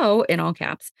let go, in all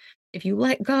caps, if you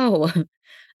let go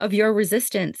of your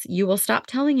resistance, you will stop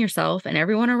telling yourself and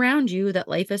everyone around you that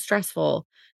life is stressful.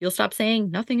 You'll stop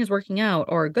saying nothing is working out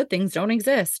or good things don't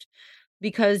exist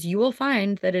because you will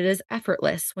find that it is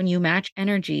effortless when you match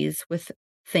energies with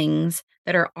things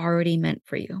that are already meant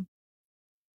for you.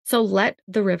 So let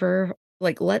the river,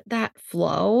 like, let that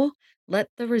flow, let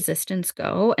the resistance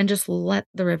go, and just let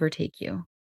the river take you.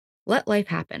 Let life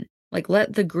happen. Like,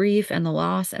 let the grief and the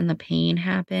loss and the pain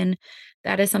happen.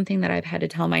 That is something that I've had to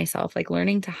tell myself, like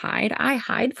learning to hide. I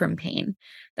hide from pain.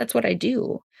 That's what I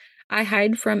do. I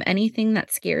hide from anything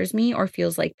that scares me or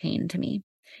feels like pain to me.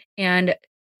 And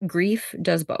grief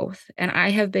does both. And I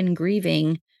have been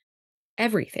grieving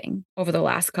everything over the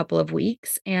last couple of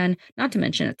weeks. And not to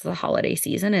mention, it's the holiday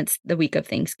season, it's the week of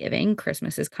Thanksgiving,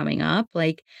 Christmas is coming up.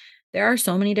 Like, there are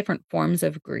so many different forms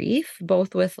of grief,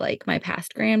 both with like my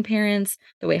past grandparents,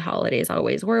 the way holidays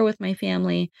always were with my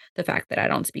family, the fact that I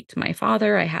don't speak to my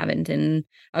father, I haven't in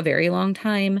a very long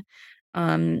time.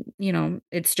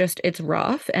 It's just, it's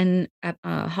rough. And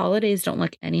holidays don't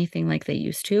look anything like they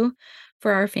used to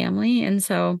for our family. And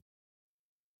so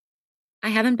I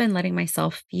haven't been letting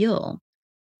myself feel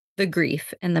the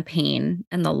grief and the pain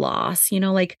and the loss,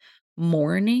 like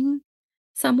mourning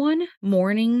someone,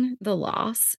 mourning the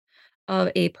loss of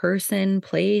a person,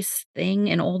 place, thing,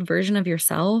 an old version of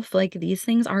yourself. Like, these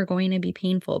things are going to be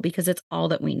painful because it's all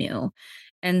that we knew.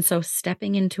 And so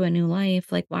stepping into a new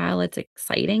life, like, while it's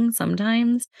exciting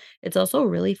sometimes, it's also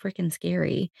really freaking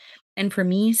scary. And for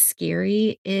me,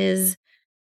 scary is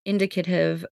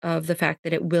indicative of the fact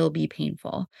that it will be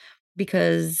painful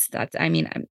because that's, I mean,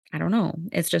 I don't know.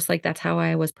 It's just like that's how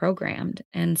I was programmed.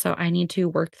 And so I need to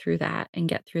work through that and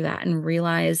get through that and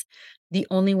realize the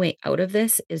only way out of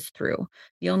this is through.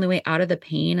 The only way out of the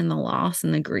pain and the loss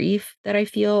and the grief that I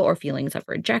feel, or feelings of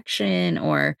rejection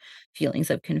or feelings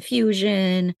of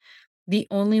confusion, the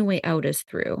only way out is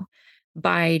through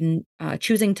by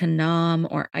choosing to numb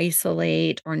or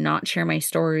isolate or not share my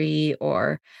story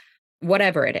or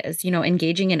whatever it is,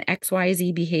 engaging in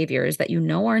XYZ behaviors that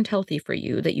aren't healthy for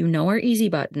you, that are easy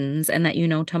buttons, and that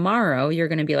tomorrow you're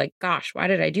going to be like, gosh, why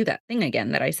did I do that thing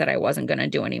again that I said I wasn't going to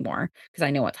do anymore? Because I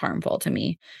know it's harmful to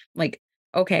me. Like,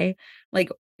 okay,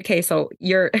 like, okay, so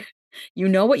you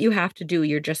know what you have to do,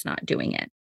 you're just not doing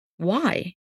it.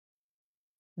 Why?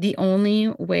 The only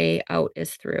way out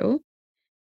is through.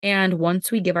 And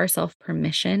once we give ourselves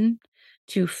permission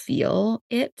to feel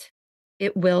it,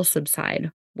 it will subside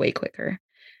way quicker.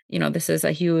 This is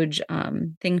a huge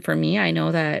thing for me. I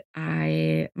know that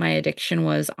my addiction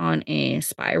was on a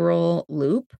spiral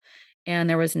loop, and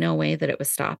there was no way that it was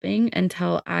stopping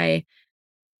until I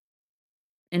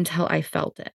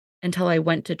felt it, until I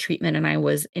went to treatment and I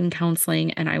was in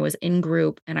counseling and I was in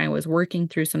group and I was working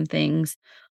through some things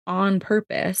on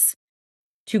purpose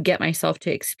to get myself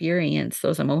to experience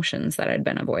those emotions that I'd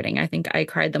been avoiding. I think I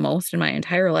cried the most in my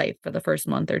entire life for the first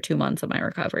month or 2 months of my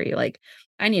recovery. Like,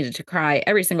 I needed to cry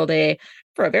every single day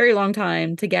for a very long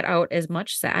time to get out as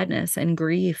much sadness and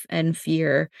grief and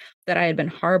fear that I had been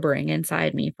harboring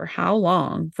inside me for how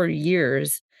long? For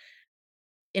years,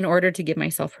 in order to give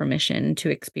myself permission to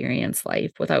experience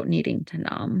life without needing to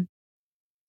numb.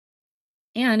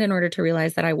 And in order to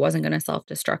realize that I wasn't gonna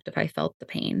self-destruct if I felt the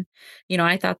pain.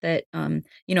 I thought that,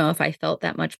 if I felt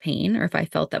that much pain or if I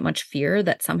felt that much fear,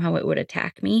 that somehow it would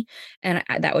attack me, and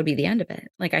that would be the end of it.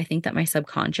 Like, I think that my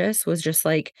subconscious was just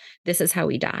like, "This is how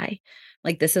we die.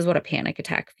 Like, this is what a panic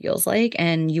attack feels like,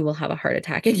 and you will have a heart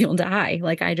attack and you'll die."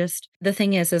 Like, the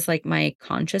thing is like my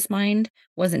conscious mind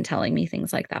wasn't telling me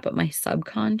things like that, but my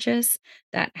subconscious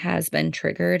that has been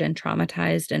triggered and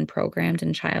traumatized and programmed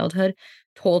in childhood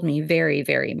told me very,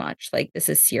 very much like, "This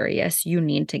is serious. You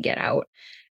need to get out."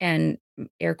 And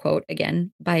air quote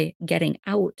again, by getting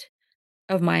out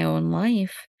of my own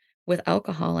life with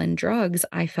alcohol and drugs,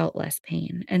 I felt less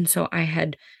pain. And so I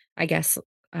had, I guess,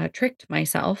 tricked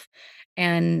myself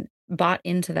and bought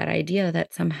into that idea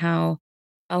that somehow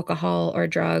alcohol or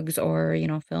drugs or,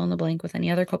 fill in the blank with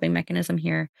any other coping mechanism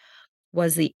here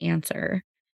was the answer.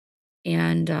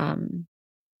 And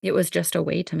it was just a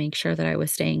way to make sure that I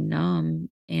was staying numb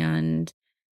and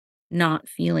not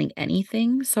feeling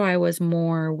anything, so I was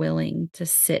more willing to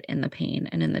sit in the pain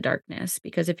and in the darkness,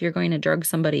 because if you're going to drug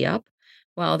somebody up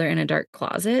while they're in a dark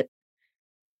closet,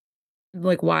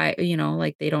 like, why,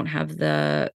 like, they don't have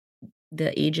the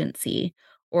agency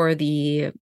or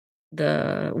the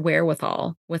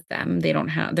wherewithal with them.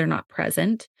 They're not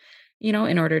present,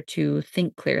 in order to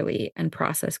think clearly and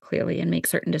process clearly and make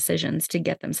certain decisions to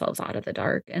get themselves out of the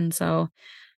dark. And so,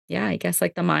 yeah, I guess,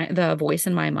 like, the voice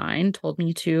in my mind told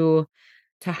me to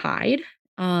hide,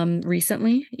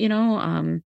 recently,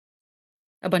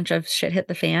 a bunch of shit hit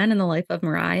the fan in the life of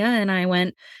Mariah, and I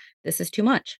went, "This is too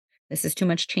much. This is too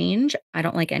much change. I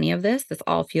don't like any of this. This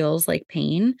all feels like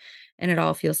pain, and it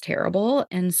all feels terrible."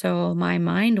 And so my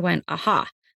mind went, "Aha,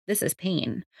 this is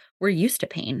pain. We're used to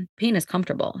pain. Pain is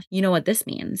comfortable. You know what this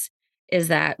means is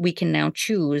that we can now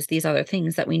choose these other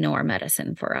things that we know are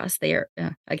medicine for us. They are,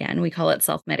 again, we call it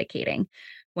self-medicating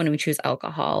when we choose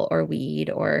alcohol or weed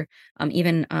or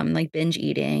even like binge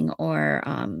eating or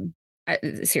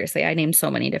seriously, I named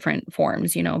so many different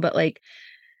forms, but like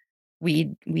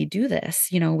we do this,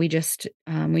 we just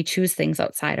we choose things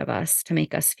outside of us to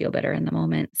make us feel better in the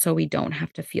moment so we don't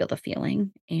have to feel the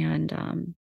feeling.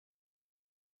 And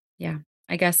yeah,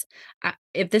 I guess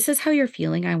if this is how you're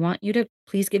feeling, I want you to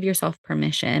please give yourself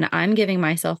permission. I'm giving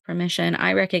myself permission.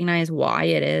 I recognize why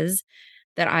it is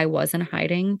that I wasn't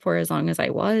hiding for as long as I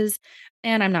was.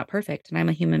 And I'm not perfect and I'm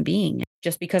a human being.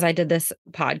 Just because I did this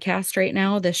podcast right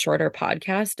now, this shorter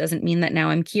podcast, doesn't mean that now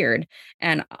I'm cured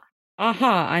and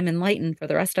aha, I'm enlightened for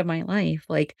the rest of my life.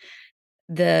 Like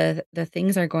the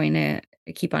things are going to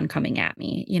keep on coming at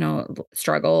me,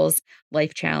 struggles,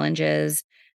 life challenges,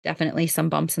 definitely some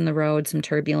bumps in the road, some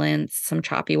turbulence, some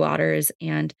choppy waters.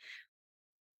 And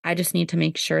I just need to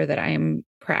make sure that I am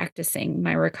practicing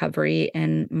my recovery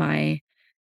and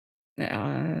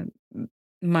uh,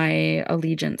 my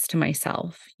allegiance to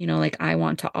myself. Like I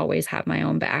want to always have my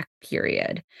own back,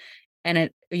 period. And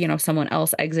someone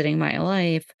else exiting my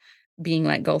life, being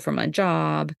let go from a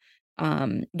job,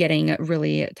 getting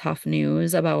really tough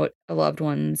news about a loved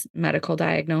one's medical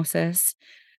diagnosis.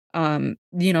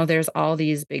 There's all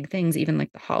these big things, even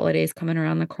like the holidays coming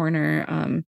around the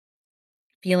corner,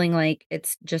 feeling like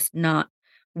it's just not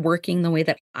working the way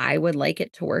that I would like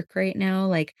it to work right now.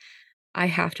 Like I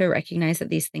have to recognize that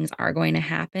these things are going to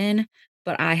happen,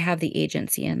 but I have the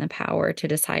agency and the power to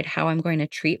decide how I'm going to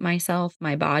treat myself,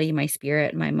 my body, my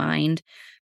spirit, my mind,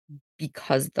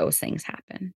 because those things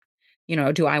happen.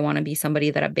 Do I want to be somebody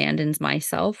that abandons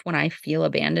myself when I feel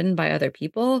abandoned by other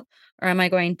people? Or am I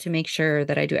going to make sure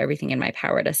that I do everything in my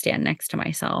power to stand next to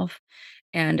myself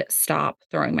and stop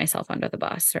throwing myself under the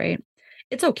bus, right?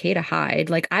 It's okay to hide.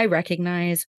 Like, I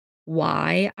recognize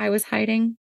why I was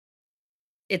hiding.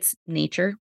 It's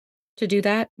nature to do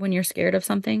that when you're scared of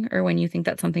something or when you think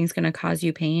that something's gonna cause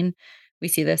you pain. We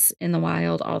see this in the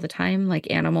wild all the time, like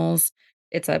animals,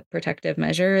 it's a protective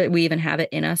measure. We even have it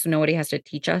in us. Nobody has to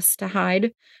teach us to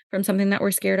hide from something that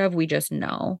we're scared of. We just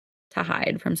know to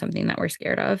hide from something that we're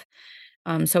scared of.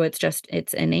 So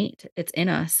it's innate. It's in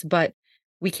us, but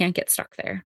we can't get stuck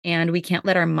there. And we can't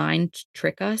let our mind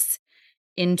trick us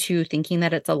into thinking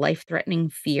that it's a life-threatening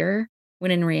fear,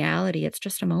 when in reality, it's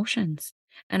just emotions.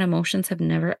 And emotions have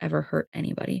never, ever hurt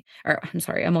anybody. Or, I'm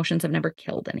sorry, emotions have never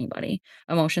killed anybody.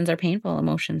 Emotions are painful,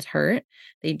 emotions hurt,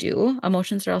 they do.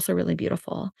 Emotions are also really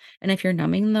beautiful. And if you're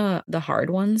numbing the hard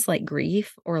ones like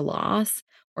grief or loss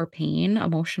or pain,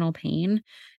 emotional pain,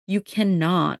 you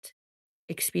cannot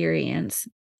experience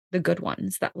the good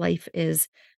ones that life is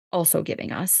also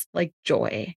giving us, like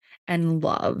joy and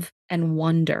love and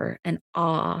wonder and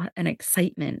awe and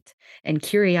excitement and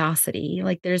curiosity.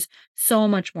 Like there's so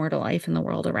much more to life in the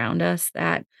world around us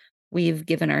that we've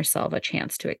given ourselves a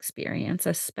chance to experience,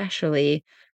 especially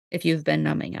if you've been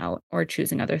numbing out or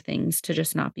choosing other things to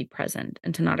just not be present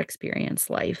and to not experience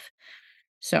life.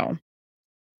 So,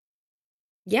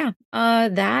 yeah,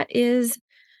 that is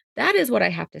what I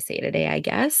have to say today, I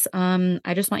guess.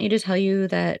 I just want you to tell you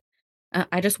that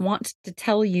I just want to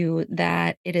tell you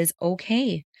that it is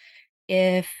okay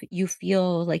if you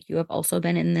feel like you have also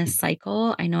been in this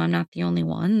cycle. I know I'm not the only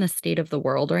one. The state of the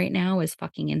world right now is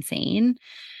fucking insane.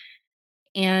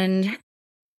 And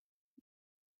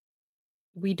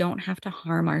we don't have to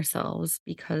harm ourselves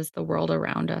because the world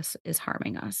around us is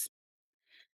harming us.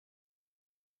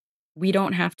 We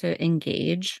don't have to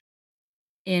engage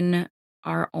in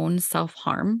our own self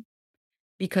harm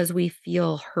because we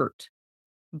feel hurt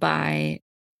by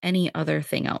any other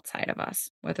thing outside of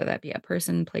us, whether that be a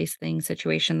person, place, thing,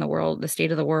 situation, the world, the state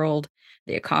of the world,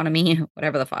 the economy,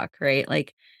 whatever the fuck, right?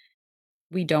 Like,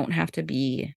 we don't have to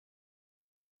be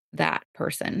that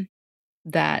person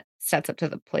that sets up to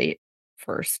the plate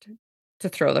first to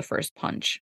throw the first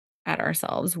punch at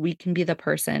ourselves. We can be the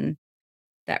person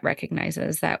that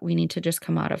recognizes that we need to just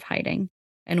come out of hiding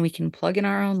and we can plug in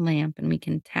our own lamp and we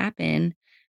can tap in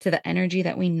to the energy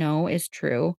that we know is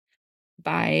true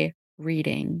by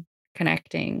reading,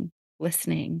 connecting,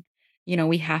 listening.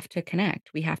 We have to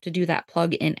connect. We have to do that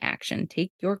plug in action.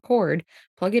 Take your cord,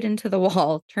 plug it into the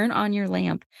wall, turn on your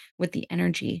lamp with the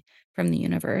energy from the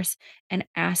universe, and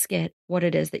ask it what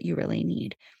it is that you really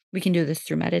need. We can do this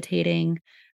through meditating.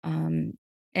 Um,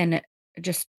 and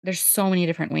just there's so many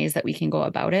different ways that we can go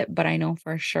about it, but I know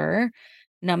for sure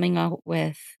numbing out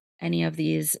with any of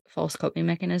these false coping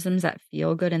mechanisms that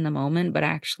feel good in the moment, but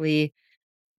actually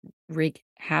wreak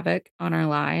havoc on our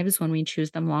lives when we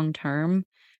choose them long term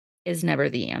is never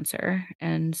the answer.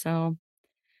 And so,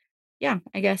 yeah,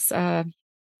 I guess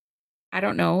I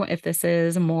don't know if this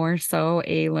is more so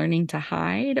a learning to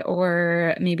hide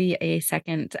or maybe a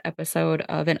second episode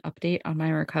of an update on my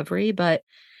recovery, but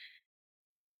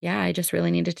yeah, I just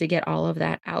really needed to get all of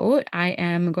that out. I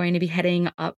am going to be heading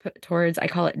up towards, I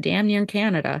call it damn near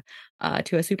Canada,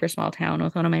 to a super small town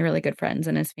with one of my really good friends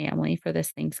and his family for this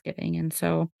Thanksgiving. And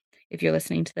so, if you're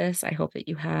listening to this, I hope that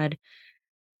you had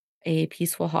a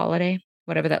peaceful holiday,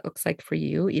 whatever that looks like for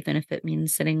you, even if it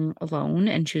means sitting alone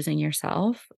and choosing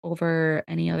yourself over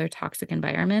any other toxic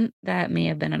environment that may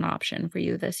have been an option for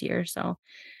you this year. So,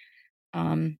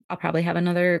 I'll probably have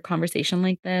another conversation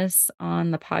like this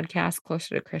on the podcast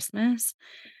closer to Christmas.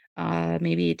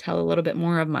 Maybe tell a little bit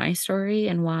more of my story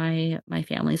and why my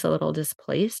family's a little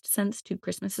displaced since 2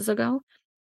 Christmases ago.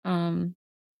 Um,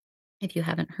 if you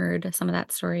haven't heard some of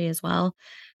that story as well,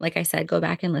 like I said, go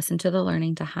back and listen to the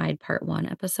Learning to Hide Part 1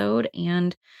 episode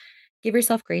and give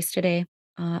yourself grace today.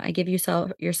 I give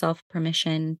yourself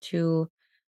permission to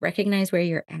recognize where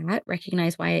you're at,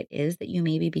 recognize why it is that you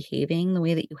may be behaving the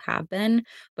way that you have been,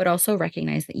 but also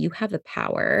recognize that you have the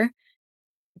power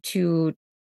to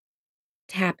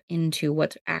tap into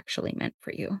what's actually meant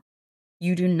for you.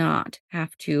 You do not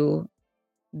have to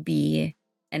be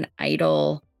an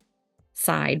idle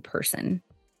side person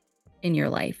in your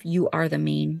life. You are the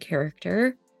main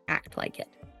character. Act like it.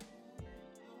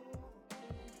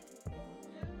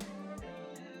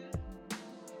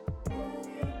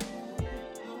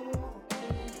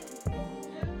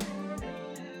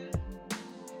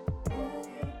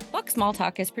 Fuck Small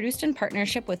Talk is produced in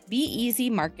partnership with Be Easy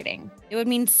Marketing. It would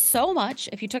mean so much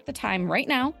if you took the time right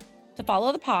now to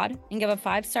follow the pod and give a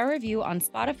 5-star review on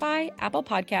Spotify, Apple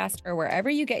Podcast, or wherever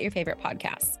you get your favorite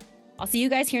podcasts. I'll see you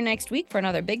guys here next week for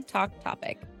another big talk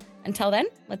topic. Until then,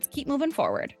 let's keep moving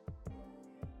forward.